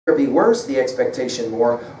There be worse, the expectation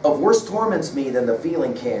more, of worse torments me than the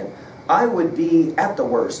feeling can. I would be at the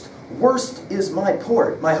worst. Worst is my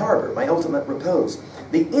port, my harbor, my ultimate repose.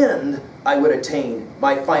 The end I would attain,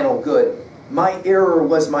 my final good. My error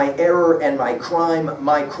was my error, and my crime,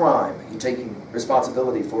 my crime. He taking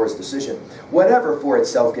responsibility for his decision. Whatever for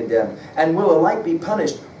itself condemned, and will alike be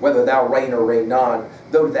punished, whether thou reign or reign not.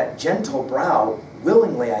 Though to that gentle brow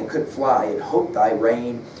willingly I could fly, and hope thy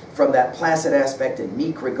reign, from that placid aspect and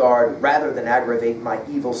meek regard, rather than aggravate my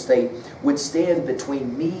evil state, would stand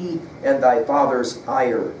between me and thy father's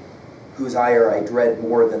ire, whose ire I dread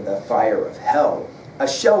more than the fire of hell. A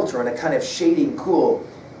shelter and a kind of shading cool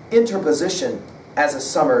interposition as a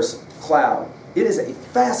summer's cloud. It is a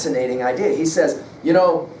fascinating idea. He says, you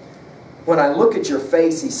know, when I look at your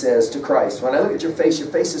face, he says to Christ, when I look at your face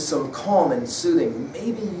is so calm and soothing.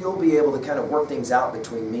 Maybe you'll be able to kind of work things out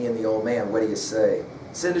between me and the old man. What do you say?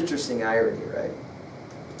 It's an interesting irony, right?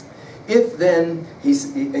 If then,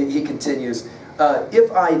 he continues,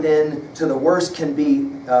 if I then to the worst can be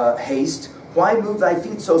haste, why move thy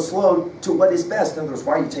feet so slow to what is best? In other words,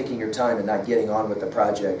 why are you taking your time and not getting on with the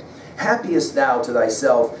project? Happiest thou to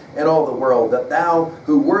thyself and all the world, that thou,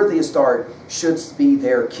 who worthiest art, shouldst be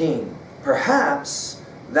their king. Perhaps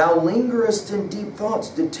thou lingerest in deep thoughts,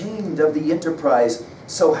 detained of the enterprise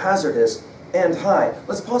so hazardous and high.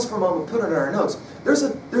 Let's pause for a moment, put it in our notes.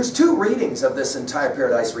 There's two readings of this entire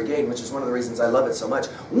Paradise Regained, which is one of the reasons I love it so much.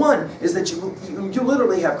 One is that you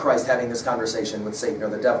literally have Christ having this conversation with Satan or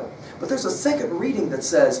the devil. But there's a second reading that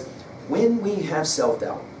says, when we have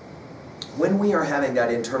self-doubt, when we are having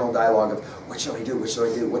that internal dialogue of, what shall I do, what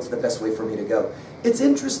shall I do, what's the best way for me to go? It's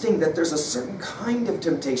interesting that there's a certain kind of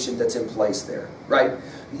temptation that's in place there, right?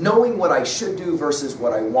 Knowing what I should do versus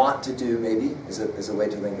what I want to do, maybe, is a way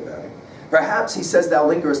to think about it. Perhaps, he says, thou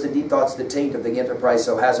lingerest in deep thoughts detained of the enterprise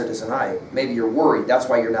so hazardous and high. Maybe you're worried, that's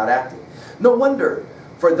why you're not acting. No wonder,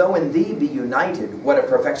 for though in thee be united, what of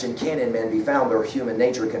perfection can in man be found, or human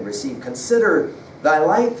nature can receive? Consider, thy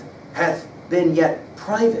life hath been yet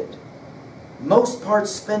private, most part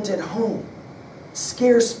spent at home,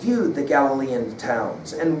 scarce viewed the Galilean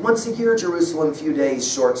towns, and once a year Jerusalem, few days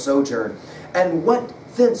short sojourn. And what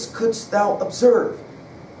thence couldst thou observe?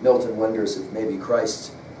 Milton wonders if maybe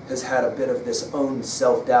Christ has had a bit of this own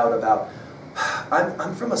self-doubt about,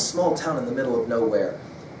 I'm from a small town in the middle of nowhere.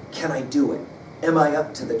 Can I do it? Am I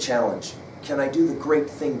up to the challenge? Can I do the great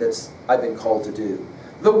thing that's I've been called to do?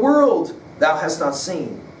 The world thou hast not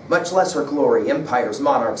seen, much less her glory, empires,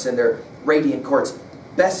 monarchs, and their radiant courts,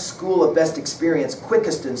 best school of best experience,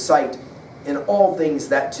 quickest in sight, in all things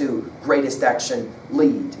that to greatest action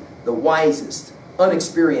lead. The wisest,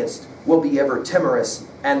 unexperienced, will be ever timorous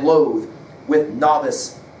and loath, with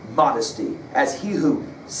novice modesty, as he who,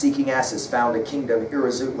 seeking asses, found a kingdom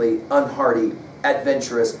irresolutely unhardy,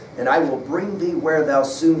 adventurous. And I will bring thee where thou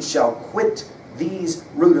soon shalt quit these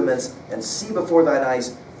rudiments, and see before thine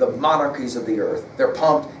eyes the monarchies of the earth, their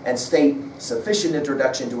pomp and state, sufficient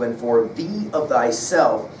introduction to inform thee of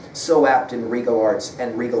thyself, so apt in regal arts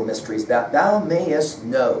and regal mysteries, that thou mayest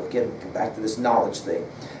know, again, back to this knowledge thing,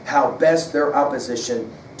 how best their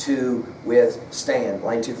opposition to withstand.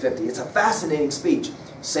 Line 250. It's a fascinating speech.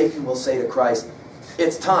 Satan will say to Christ,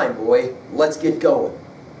 it's time, boy, let's get going.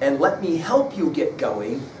 And let me help you get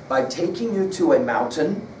going by taking you to a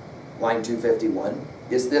mountain. Line 251.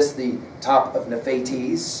 Is this the top of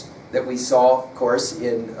Nephates that we saw, of course,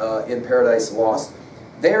 in Paradise Lost?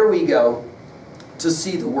 There we go to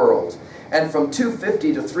see the world. And from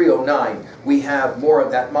 250 to 309, we have more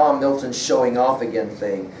of that Mom Milton showing off again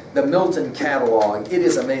thing. The Milton catalog. It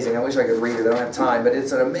is amazing. I wish I could read it. I don't have time, but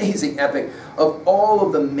it's an amazing epic of all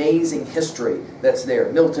of the amazing history that's there.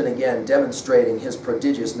 Milton, again, demonstrating his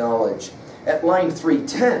prodigious knowledge. At line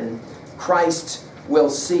 310, Christ will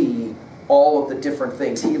see all of the different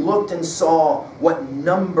things. He looked and saw what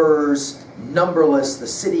numbers, numberless, the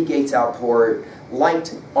city gates outpoured,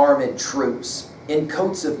 light armed troops, in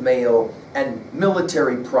coats of mail, and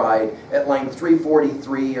military pride. At line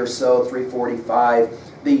 343 or so, 345,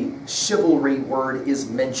 the chivalry word is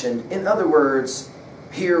mentioned. In other words,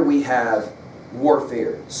 here we have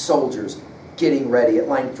warfare, soldiers getting ready. At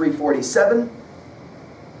line 347,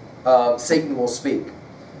 Satan will speak.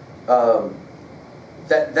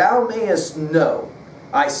 That thou mayest know,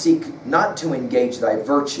 I seek not to engage thy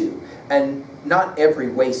virtue, and not every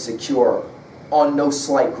way secure, on no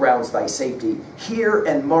slight grounds thy safety. Hear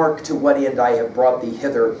and mark to what end I have brought thee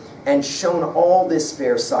hither, and shown all this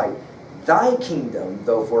fair sight. Thy kingdom,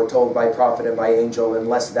 though foretold by prophet and by angel,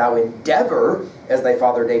 unless thou endeavor, as thy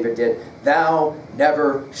father David did, thou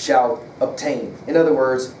never shalt obtain. In other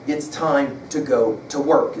words, it's time to go to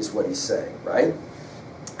work, is what he's saying, right?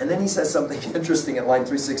 And then he says something interesting at line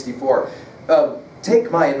 364.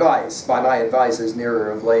 Take my advice. By my advice is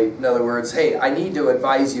nearer of late. In other words, hey, I need to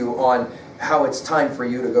advise you on how it's time for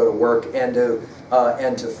you to go to work and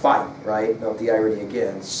to fight, right? Note the irony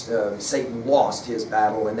again. Satan lost his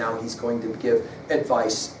battle, and now he's going to give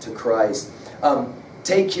advice to Christ.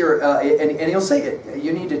 Take your, and he'll say it,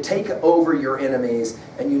 you need to take over your enemies,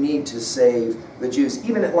 and you need to save the Jews.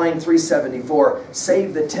 Even at line 374,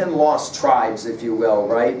 save the 10 lost tribes, if you will,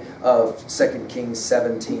 right, of 2 Kings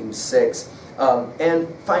 17:6. And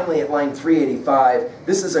finally at line 385,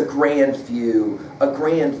 this is a grand view, a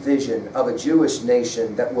grand vision of a Jewish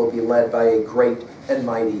nation that will be led by a great and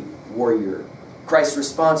mighty warrior. Christ's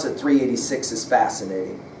response at 386 is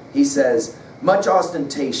fascinating. He says, much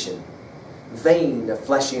ostentation, vain of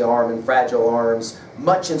fleshy arm and fragile arms,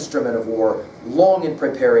 much instrument of war, long in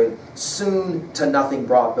preparing, soon to nothing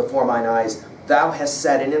brought before mine eyes. Thou hast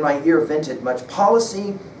said, and in my ear vented much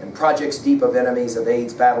policy and projects deep of enemies, of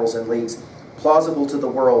aids, battles, and leagues, plausible to the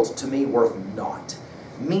world, to me worth naught.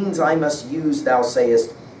 Means I must use, thou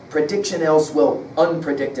sayest, prediction else will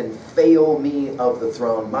unpredict and fail me of the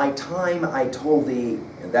throne. My time, I told thee,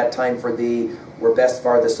 and that time for thee were best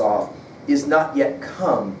farthest off, is not yet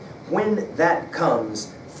come. When that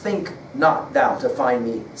comes, think not thou to find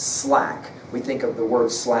me slack. We think of the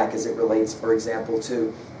word slack as it relates, for example,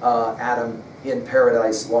 to Adam in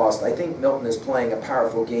Paradise Lost. I think Milton is playing a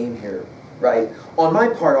powerful game here, right? On my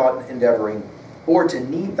part ought endeavoring, or to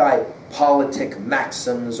need thy politic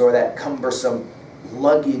maxims, or that cumbersome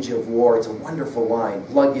luggage of war. It's a wonderful line.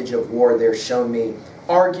 Luggage of war there shown me.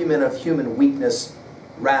 Argument of human weakness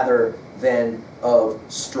rather than of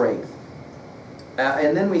strength.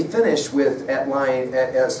 And then we finish with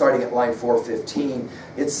starting at line 415.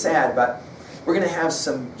 It's sad, but we're going to have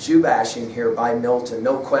some Jew bashing here by Milton.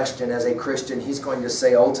 No question, as a Christian, he's going to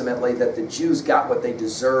say ultimately that the Jews got what they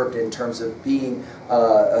deserved in terms of being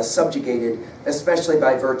subjugated, especially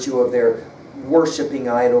by virtue of their worshiping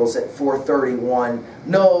idols at 431.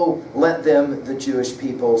 No, let them, the Jewish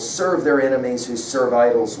people, serve their enemies who serve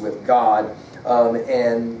idols with God.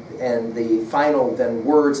 And the final then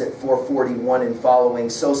words at 441 and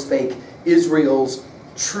following, so spake Israel's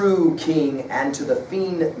true king, and to the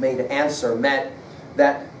fiend made answer met,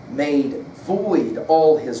 that made void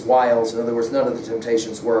all his wiles. In other words, none of the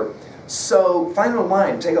temptations work. So, final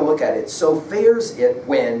line, take a look at it. So fares it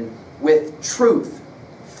when with truth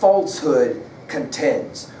falsehood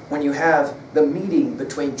contends. When you have the meeting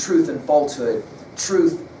between truth and falsehood,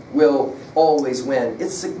 truth will always win.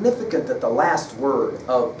 It's significant that the last word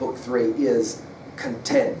of book 3 is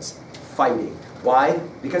contends, fighting. Why?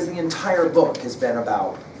 Because the entire book has been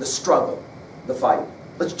about the struggle, the fight.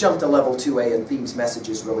 Let's jump to level 2A and themes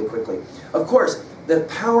messages really quickly. Of course, the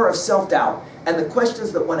power of self-doubt and the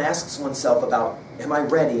questions that one asks oneself about, am I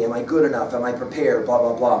ready? Am I good enough? Am I prepared? Blah,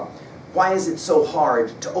 blah, blah. Why is it so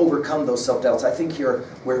hard to overcome those self-doubts? I think here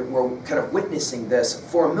we're kind of witnessing this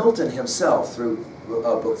for Milton himself through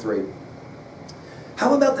book 3.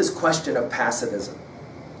 How about this question of pacifism?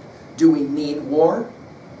 Do we need war?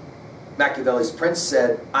 Machiavelli's Prince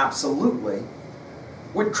said, absolutely.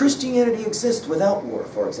 Would Christianity exist without war,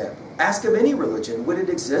 for example? Ask of any religion, would it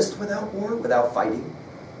exist without war, without fighting?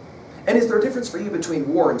 And is there a difference for you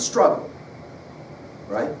between war and struggle?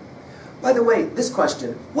 Right? By the way, this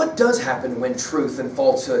question, what does happen when truth and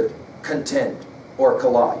falsehood contend, or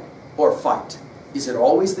collide, or fight? Is it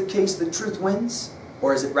always the case that truth wins?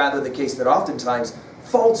 Or is it rather the case that oftentimes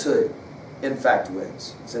falsehood, in fact,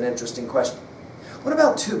 wins? It's an interesting question. What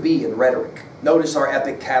about 2B in rhetoric? Notice our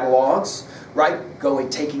epic catalogs, right?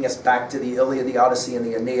 Taking us back to the Iliad, the Odyssey, and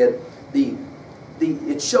the Aeneid.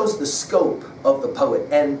 It shows the scope of the poet,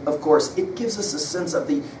 and of course, it gives us a sense of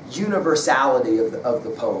the universality of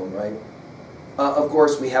the poem, right? Of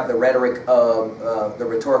course, we have the rhetoric of the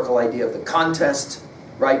rhetorical idea of the contest,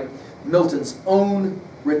 right? Milton's own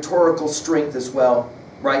rhetorical strength as well,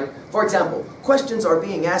 right? For example, questions are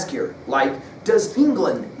being asked here, like, does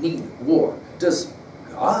England need war? Does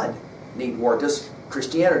God need war? Does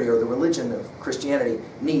Christianity, or the religion of Christianity,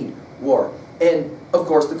 need war? And, of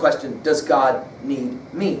course, the question, does God need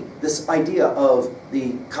me? This idea of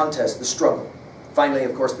the contest, the struggle. Finally,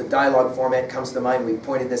 of course, the dialogue format comes to mind. We've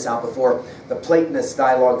pointed this out before. The Platonist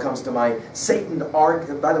dialogue comes to mind.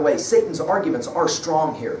 By the way, Satan's arguments are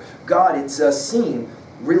strong here. God, it's seen,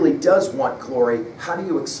 really does want glory. How do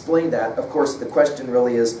you explain that? Of course, the question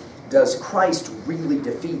really is, does Christ really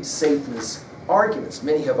defeat Satan's arguments?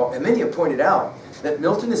 Many have pointed out that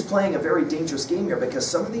Milton is playing a very dangerous game here, because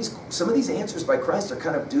some of these answers by Christ are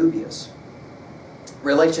kind of dubious.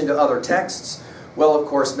 Relation to other texts, well, of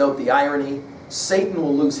course, note the irony. Satan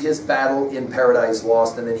will lose his battle in Paradise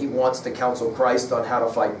Lost, and then he wants to counsel Christ on how to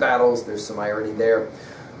fight battles. There's some irony there.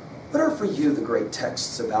 What are for you the great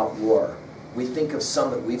texts about war? We think of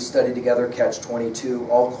some that we've studied together, Catch-22,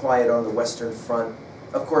 All Quiet on the Western Front.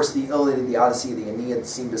 Of course, the Iliad, the Odyssey, the Aeneid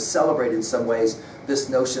seem to celebrate in some ways this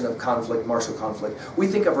notion of conflict, martial conflict. We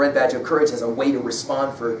think of Red Badge of Courage as a way to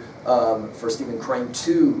respond for Stephen Crane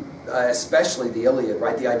to, especially the Iliad,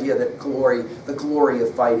 right? The idea that the glory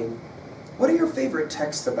of fighting. What are your favorite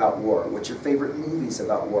texts about war? What's your favorite movies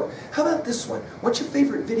about war? How about this one? What's your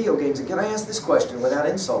favorite video games? And can I ask this question without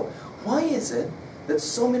insult? Why is it that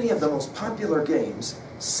so many of the most popular games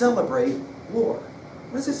celebrate war?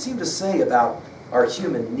 What does it seem to say about our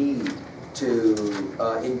human need to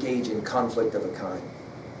engage in conflict of a kind?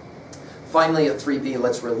 Finally, at 3B,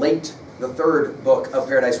 let's relate the third book of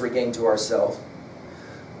Paradise Regained to ourselves.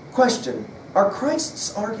 Question: are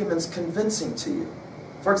Christ's arguments convincing to you?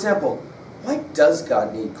 For example, why does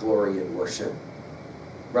God need glory and worship?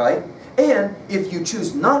 Right? And if you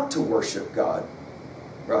choose not to worship God,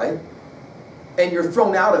 right, and you're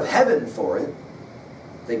thrown out of heaven for it,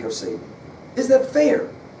 think of Satan. Is that fair?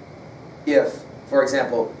 If, for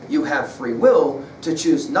example, you have free will to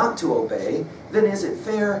choose not to obey, then is it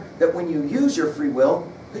fair that when you use your free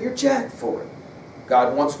will, that you're jacked for it?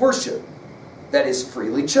 God wants worship that is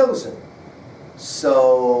freely chosen.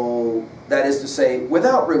 So, that is to say,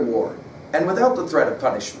 without reward and without the threat of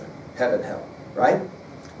punishment, heaven, hell, right?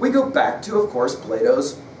 We go back to, of course,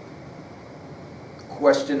 Plato's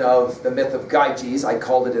question of the myth of Gyges. I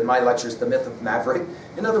called it in my lectures the myth of Maverick.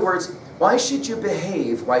 In other words, why should you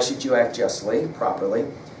behave, why should you act justly, properly,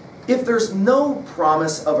 if there's no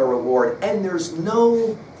promise of a reward and there's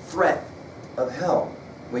no threat of hell?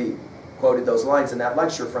 We quoted those lines in that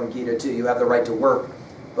lecture from Gita 2. You have the right to work,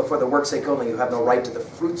 but for the work's sake only. You have no right to the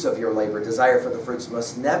fruits of your labor. Desire for the fruits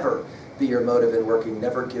must never be your motive in working.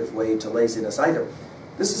 Never give way to laziness either.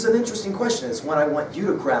 This is an interesting question. It's one I want you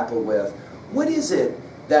to grapple with. What is it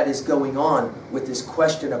that is going on with this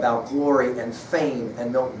question about glory and fame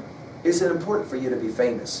and Milton? Is it important for you to be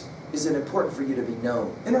famous? Is it important for you to be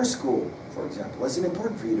known? In our school, for example, is it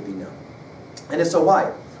important for you to be known? And if so,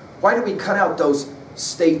 why? Why do we cut out those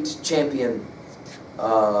state champion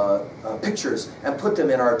pictures and put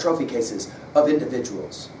them in our trophy cases of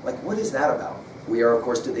individuals? Like, what is that about? We are, of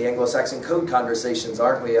course, to the Anglo-Saxon code conversations,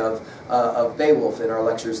 aren't we, of Beowulf in our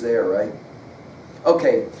lectures there, right?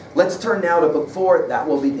 Okay, let's turn now to book 4. That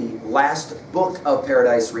will be the last book of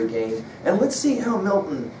Paradise Regained. And let's see how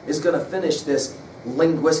Milton is going to finish this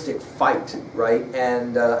linguistic fight, right?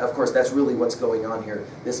 And, of course, that's really what's going on here,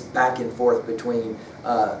 this back and forth between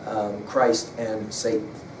Christ and Satan.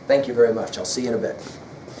 Thank you very much. I'll see you in a bit.